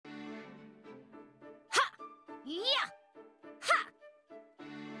Yeah! Ha!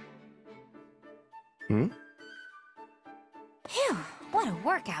 Hmm? Phew, what a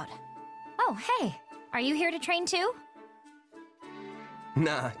workout. Oh, hey, are you here to train too?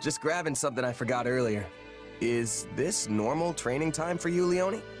 Nah, just grabbing something I forgot earlier. Is this normal training time for you,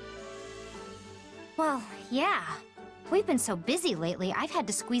 Leonie? Well, yeah. We've been so busy lately, I've had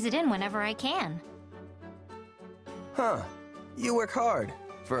to squeeze it in whenever I can. Huh. You work hard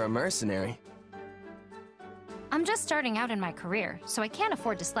for a mercenary. I'm just starting out in my career, so I can't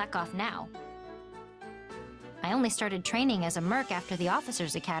afford to slack off now. I only started training as a merc after the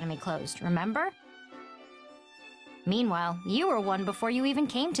Officers' Academy closed, remember? Meanwhile, you were one before you even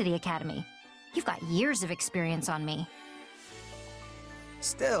came to the Academy. You've got years of experience on me.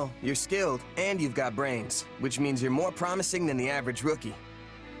 Still, you're skilled and you've got brains, which means you're more promising than the average rookie.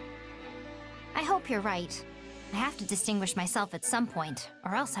 I hope you're right. I have to distinguish myself at some point,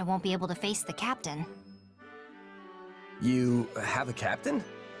 or else I won't be able to face the captain. You have a captain?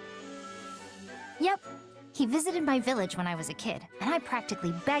 Yep. He visited my village when I was a kid, and I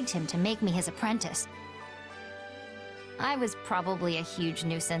practically begged him to make me his apprentice. I was probably a huge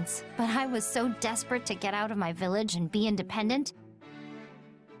nuisance, but I was so desperate to get out of my village and be independent.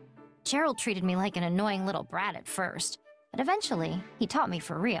 Gerald treated me like an annoying little brat at first, but eventually, he taught me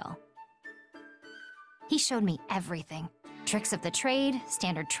for real. He showed me everything. Tricks of the trade,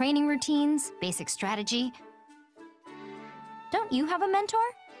 standard training routines, basic strategy. Don't you have a mentor?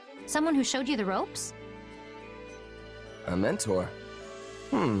 Someone who showed you the ropes? A mentor?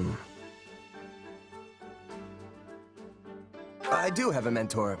 I do have a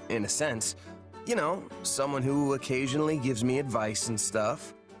mentor, in a sense. You know, someone who occasionally gives me advice and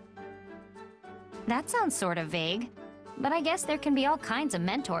stuff. That sounds sort of vague, but I guess there can be all kinds of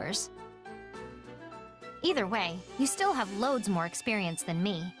mentors. Either way, you still have loads more experience than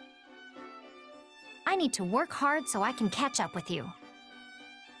me. I need to work hard so I can catch up with you.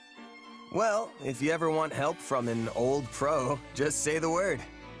 Well, if you ever want help from an old pro, just say the word.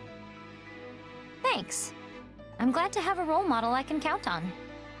 Thanks. I'm glad to have a role model I can count on.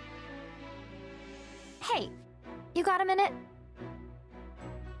 Hey, you got a minute?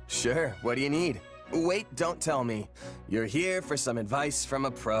 Sure, what do you need? Wait, don't tell me. You're here for some advice from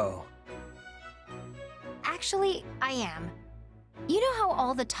a pro. Actually, I am. You know how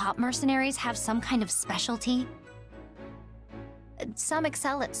all the top mercenaries have some kind of specialty? Some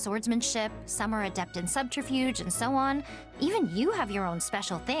excel at swordsmanship, some are adept in subterfuge, and so on. Even you have your own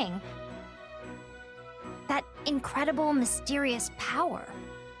special thing. That incredible, mysterious power.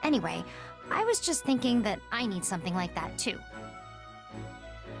 Anyway, I was just thinking that I need something like that too.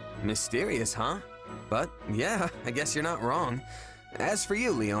 Mysterious, huh? But yeah, I guess you're not wrong. As for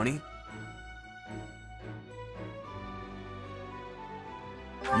you, Leonie,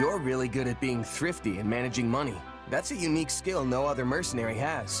 you're really good at being thrifty and managing money. That's a unique skill no other mercenary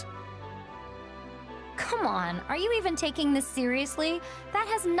has. Come on, are you even taking this seriously? That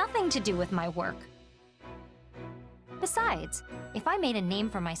has nothing to do with my work. Besides, if I made a name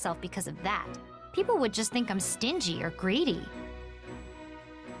for myself because of that, people would just think I'm stingy or greedy.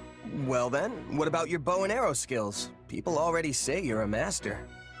 Well then, what about your bow and arrow skills? People already say you're a master.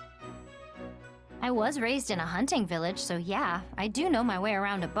 I was raised in a hunting village, so yeah, I do know my way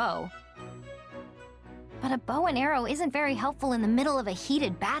around a bow. But a bow and arrow isn't very helpful in the middle of a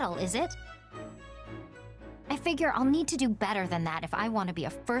heated battle, is it? I figure I'll need to do better than that if I want to be a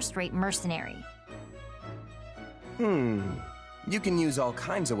first-rate mercenary. You can use all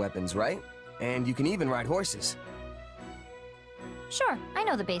kinds of weapons, right? And you can even ride horses. Sure, I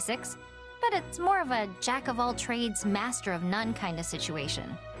know the basics, but it's more of a jack-of-all-trades, master-of-none kind of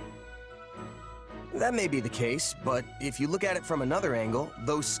situation. That may be the case, but if you look at it from another angle,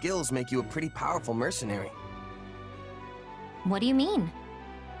 those skills make you a pretty powerful mercenary. What do you mean?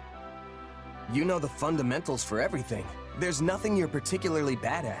 You know the fundamentals for everything. There's nothing you're particularly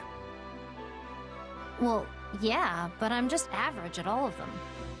bad at. Well, yeah, but I'm just average at all of them.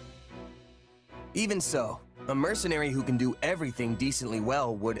 Even so, a mercenary who can do everything decently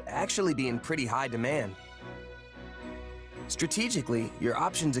well would actually be in pretty high demand. Strategically, your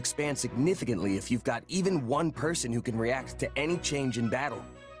options expand significantly if you've got even one person who can react to any change in battle.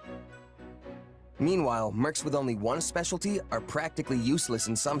 Meanwhile, mercs with only one specialty are practically useless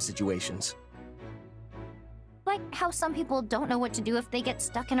in some situations. Like how some people don't know what to do if they get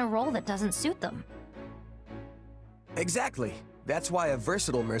stuck in a role that doesn't suit them. Exactly. That's why a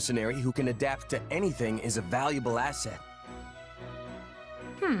versatile mercenary who can adapt to anything is a valuable asset.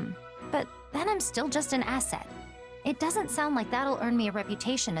 But then I'm still just an asset. It doesn't sound like that'll earn me a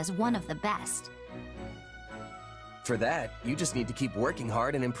reputation as one of the best. For that, you just need to keep working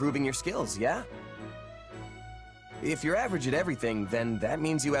hard and improving your skills, yeah? If you're average at everything, then that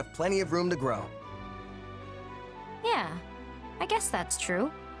means you have plenty of room to grow. Yeah, I guess that's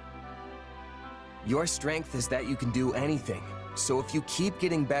true. Your strength is that you can do anything. So if you keep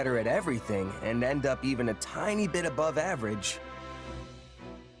getting better at everything and end up even a tiny bit above average...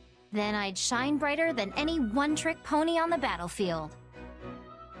 Then I'd shine brighter than any one-trick pony on the battlefield.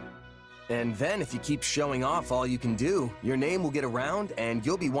 And then if you keep showing off all you can do, your name will get around and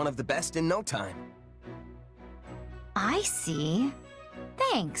you'll be one of the best in no time. I see.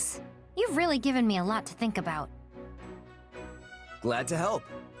 Thanks. You've really given me a lot to think about. Glad to help.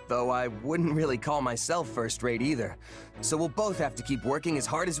 Though I wouldn't really call myself first-rate either. So we'll both have to keep working as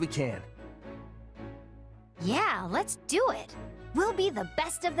hard as we can. Yeah, let's do it. We'll be the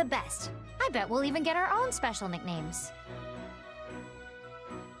best of the best. I bet we'll even get our own special nicknames.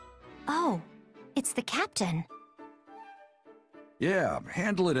 Oh, it's the captain. Yeah,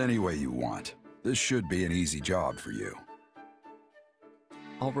 handle it any way you want. This should be an easy job for you.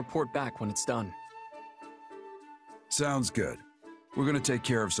 I'll report back when it's done. Sounds good. We're gonna take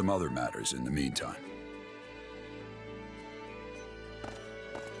care of some other matters in the meantime.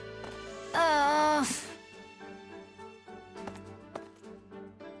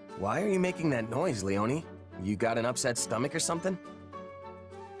 Why are you making that noise, Leonie? You got an upset stomach or something?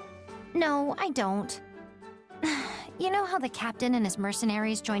 No, I don't. You know how the captain and his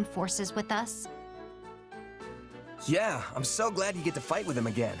mercenaries joined forces with us? Yeah, I'm so glad you get to fight with him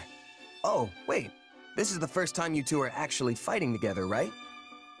again. Oh, wait. This is the first time you two are actually fighting together, right?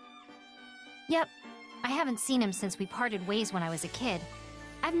 Yep. I haven't seen him since we parted ways when I was a kid.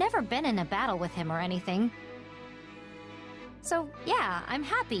 I've never been in a battle with him or anything. So, yeah, I'm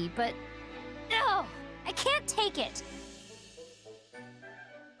happy, but... No! I can't take it!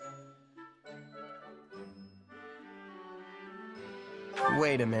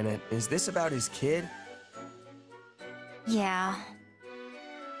 Wait a minute, is this about his kid? Yeah.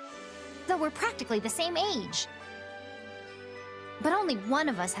 Though we're practically the same age. But only one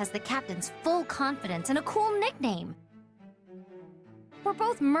of us has the captain's full confidence and a cool nickname. We're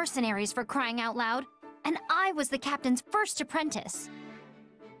both mercenaries, for crying out loud, and I was the captain's first apprentice.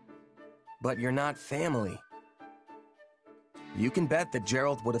 But you're not family. You can bet that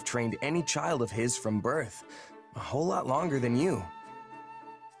Geralt would have trained any child of his from birth, a whole lot longer than you.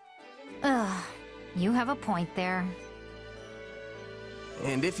 Ugh, you have a point there.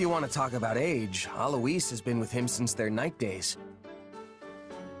 And if you want to talk about age, Alois has been with him since their night days.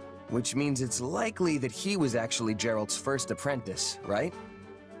 Which means it's likely that he was actually Geralt's first apprentice, right?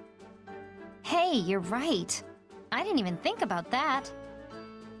 Hey, you're right. I didn't even think about that.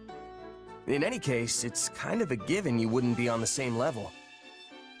 In any case, it's kind of a given you wouldn't be on the same level.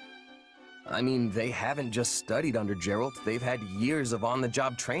 I mean, they haven't just studied under Geralt, they've had years of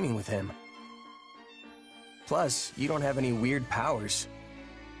on-the-job training with him. Plus, you don't have any weird powers.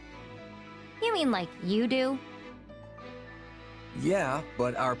 You mean like you do? Yeah,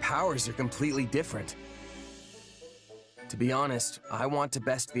 but our powers are completely different. To be honest, I want to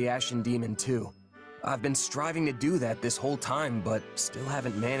best the Ashen Demon too. I've been striving to do that this whole time, but still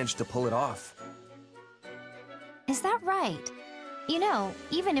haven't managed to pull it off. Is that right? You know,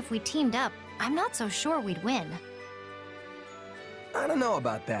 even if we teamed up, I'm not so sure we'd win. I don't know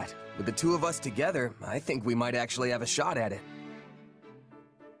about that. With the two of us together, I think we might actually have a shot at it.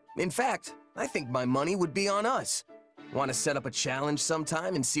 In fact, I think my money would be on us. Want to set up a challenge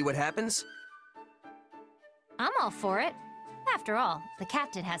sometime and see what happens? I'm all for it. After all, the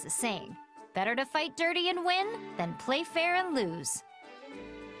captain has a saying. Better to fight dirty and win than play fair and lose.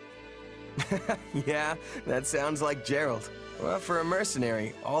 Yeah, that sounds like Geralt. Well, for a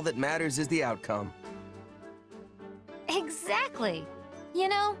mercenary, all that matters is the outcome. Exactly. You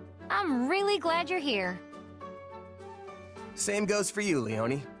know, I'm really glad you're here. Same goes for you,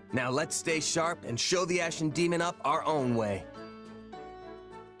 Leonie. Now let's stay sharp and show the Ashen Demon up our own way.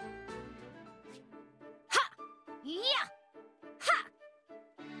 Ha! Yeah! Ha!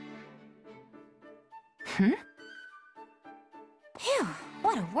 Phew,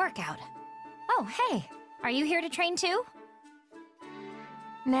 what a workout. Oh, hey, are you here to train too?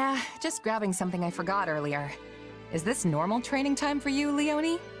 Nah, just grabbing something I forgot earlier. Is this normal training time for you,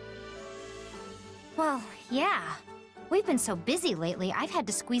 Leonie? Well, yeah. We've been so busy lately, I've had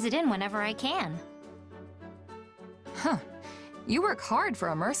to squeeze it in whenever I can. Huh. You work hard for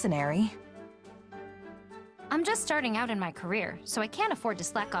a mercenary. I'm just starting out in my career, so I can't afford to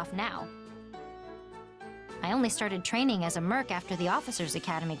slack off now. I only started training as a merc after the Officers'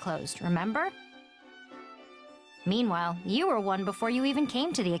 Academy closed, remember? Meanwhile, you were one before you even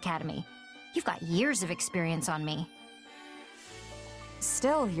came to the Academy. You've got years of experience on me.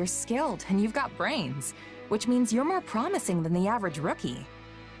 Still, you're skilled and you've got brains, which means you're more promising than the average rookie.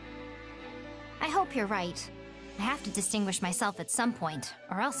 I hope you're right. I have to distinguish myself at some point,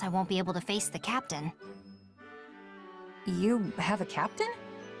 or else I won't be able to face the captain. You have a captain?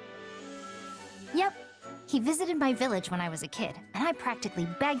 Yep. He visited my village when I was a kid, and I practically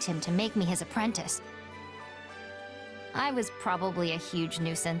begged him to make me his apprentice. I was probably a huge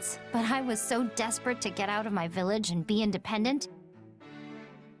nuisance, but I was so desperate to get out of my village and be independent.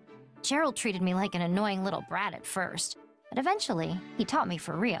 Gerald treated me like an annoying little brat at first, but eventually, he taught me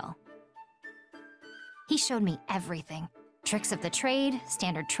for real. He showed me everything. Tricks of the trade,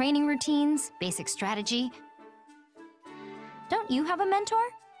 standard training routines, basic strategy. Don't you have a mentor?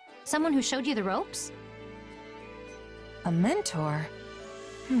 Someone who showed you the ropes? A mentor?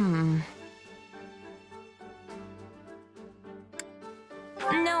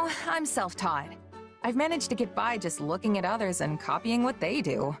 No, I'm self-taught. I've managed to get by just looking at others and copying what they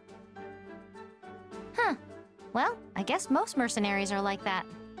do. Huh. Well, I guess most mercenaries are like that.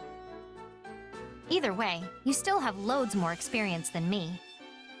 Either way, you still have loads more experience than me.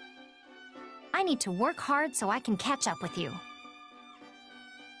 I need to work hard so I can catch up with you.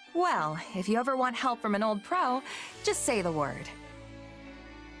 Well, if you ever want help from an old pro, just say the word.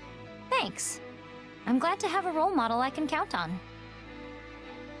 Thanks. I'm glad to have a role model I can count on.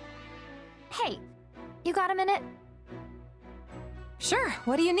 Hey, you got a minute? Sure,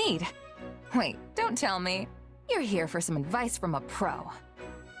 what do you need? Wait, don't tell me. You're here for some advice from a pro.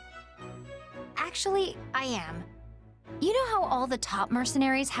 Actually, I am. You know how all the top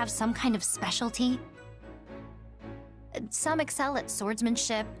mercenaries have some kind of specialty? Some excel at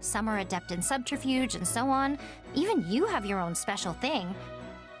swordsmanship, some are adept in subterfuge, and so on. Even you have your own special thing.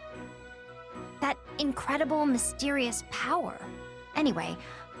 That incredible, mysterious power. Anyway,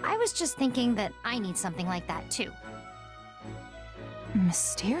 I was just thinking that I need something like that too.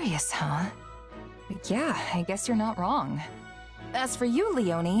 Mysterious, huh? Yeah, I guess you're not wrong. As for you,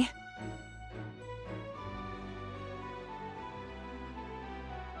 Leonie...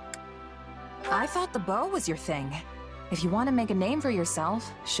 I thought the bow was your thing. If you want to make a name for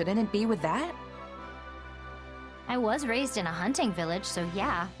yourself, shouldn't it be with that? I was raised in a hunting village, so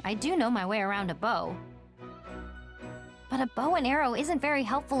yeah, I do know my way around a bow. But a bow and arrow isn't very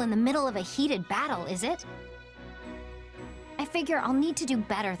helpful in the middle of a heated battle, is it? I figure I'll need to do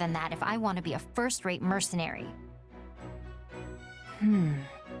better than that if I want to be a first-rate mercenary.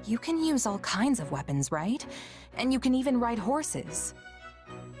 You can use all kinds of weapons, right? And you can even ride horses.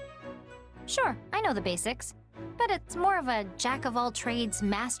 Sure, I know the basics, but it's more of a jack-of-all-trades,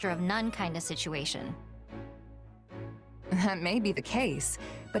 master-of-none kind of situation. That may be the case,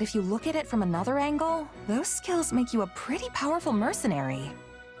 but if you look at it from another angle, those skills make you a pretty powerful mercenary.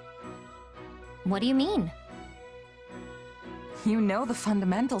 What do you mean? You know the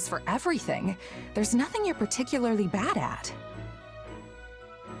fundamentals for everything. There's nothing you're particularly bad at.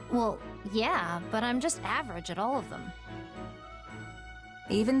 Well, yeah, but I'm just average at all of them.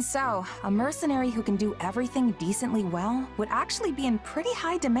 Even so, a mercenary who can do everything decently well would actually be in pretty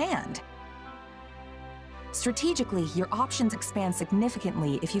high demand. Strategically, your options expand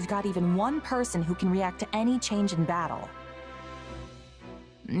significantly if you've got even one person who can react to any change in battle.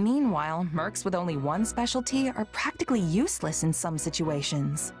 Meanwhile, mercs with only one specialty are practically useless in some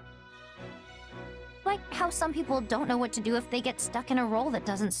situations. Like how some people don't know what to do if they get stuck in a role that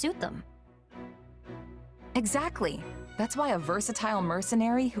doesn't suit them. Exactly. That's why a versatile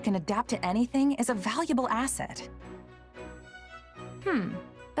mercenary who can adapt to anything is a valuable asset.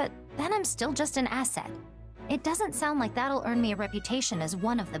 But then I'm still just an asset. It doesn't sound like that'll earn me a reputation as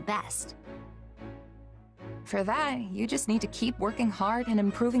one of the best. For that, you just need to keep working hard and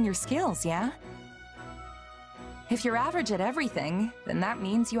improving your skills, yeah? If you're average at everything, then that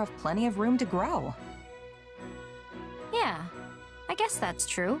means you have plenty of room to grow. Yeah, I guess that's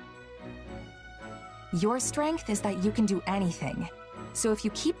true. Your strength is that you can do anything. So if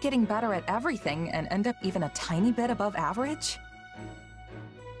you keep getting better at everything and end up even a tiny bit above average...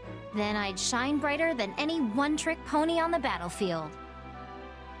 Then I'd shine brighter than any one-trick pony on the battlefield.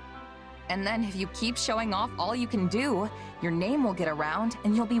 And then if you keep showing off all you can do, your name will get around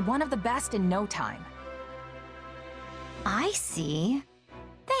and you'll be one of the best in no time. I see.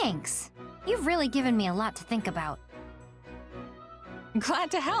 Thanks. You've really given me a lot to think about. Glad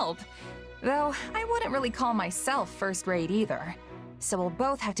to help. Though, I wouldn't really call myself first-rate either. So we'll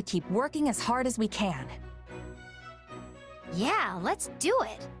both have to keep working as hard as we can. Yeah, let's do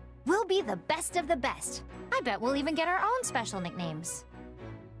it. We'll be the best of the best. I bet we'll even get our own special nicknames.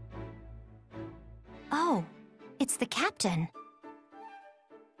 Oh, it's the captain.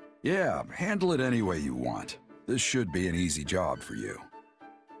 Yeah, handle it any way you want. This should be an easy job for you.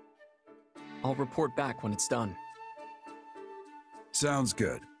 I'll report back when it's done. Sounds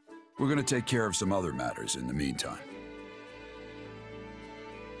good. We're gonna take care of some other matters in the meantime.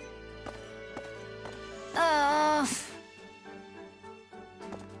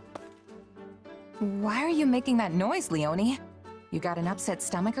 Why are you making that noise, Leonie? You got an upset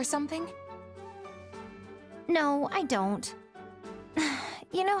stomach or something? No, I don't.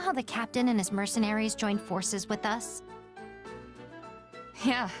 You know how the captain and his mercenaries joined forces with us?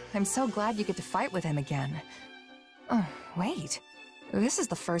 Yeah, I'm so glad you get to fight with him again. Oh, wait. This is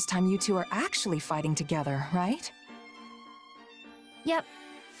the first time you two are actually fighting together, right? Yep.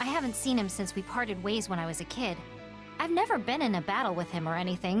 I haven't seen him since we parted ways when I was a kid. I've never been in a battle with him or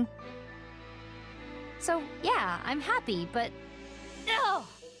anything. So, yeah, I'm happy, but... No!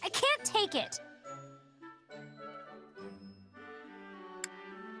 I can't take it!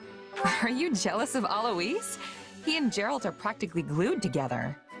 Are you jealous of Alois? He and Geralt are practically glued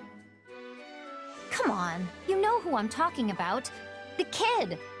together. Come on, you know who I'm talking about. The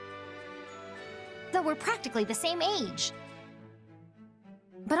kid! Though we're practically the same age.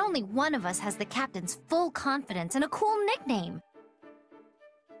 But only one of us has the captain's full confidence and a cool nickname.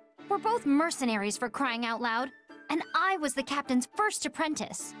 We're both mercenaries, for crying out loud, and I was the captain's first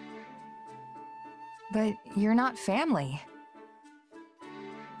apprentice. But you're not family.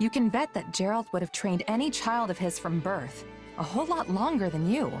 You can bet that Geralt would have trained any child of his from birth, a whole lot longer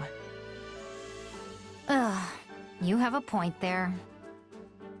than you. Ugh, you have a point there.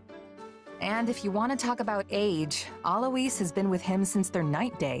 And if you want to talk about age, Alois has been with him since their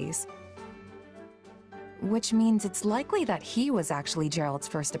knight days. Which means it's likely that he was actually Geralt's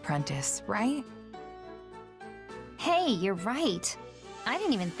first apprentice, right? Hey, you're right. I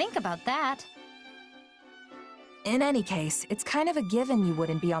didn't even think about that. In any case, it's kind of a given you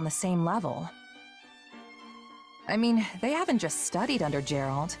wouldn't be on the same level. I mean, they haven't just studied under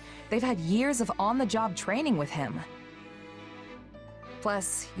Geralt. They've had years of on-the-job training with him.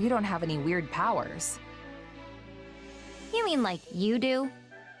 Plus, you don't have any weird powers. You mean like you do?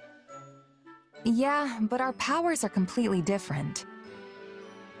 Yeah, but our powers are completely different.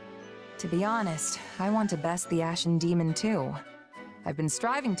 To be honest, I want to best the Ashen Demon too. I've been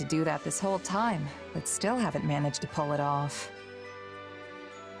striving to do that this whole time, but still haven't managed to pull it off.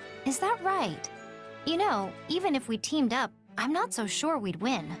 Is that right? You know, even if we teamed up, I'm not so sure we'd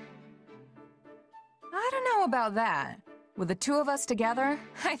win. I don't know about that. With the two of us together,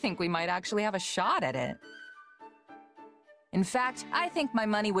 I think we might actually have a shot at it. In fact, I think my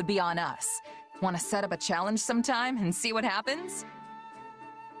money would be on us. Want to set up a challenge sometime and see what happens?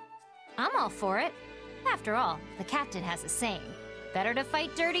 I'm all for it. After all, the captain has a saying. Better to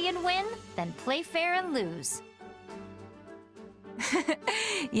fight dirty and win than play fair and lose.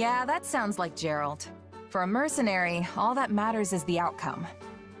 Yeah, that sounds like Geralt. For a mercenary, all that matters is the outcome.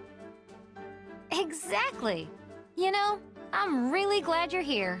 Exactly. You know, I'm really glad you're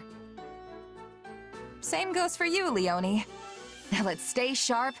here. Same goes for you, Leonie. Now let's stay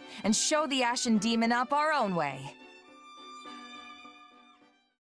sharp and show the Ashen Demon up our own way.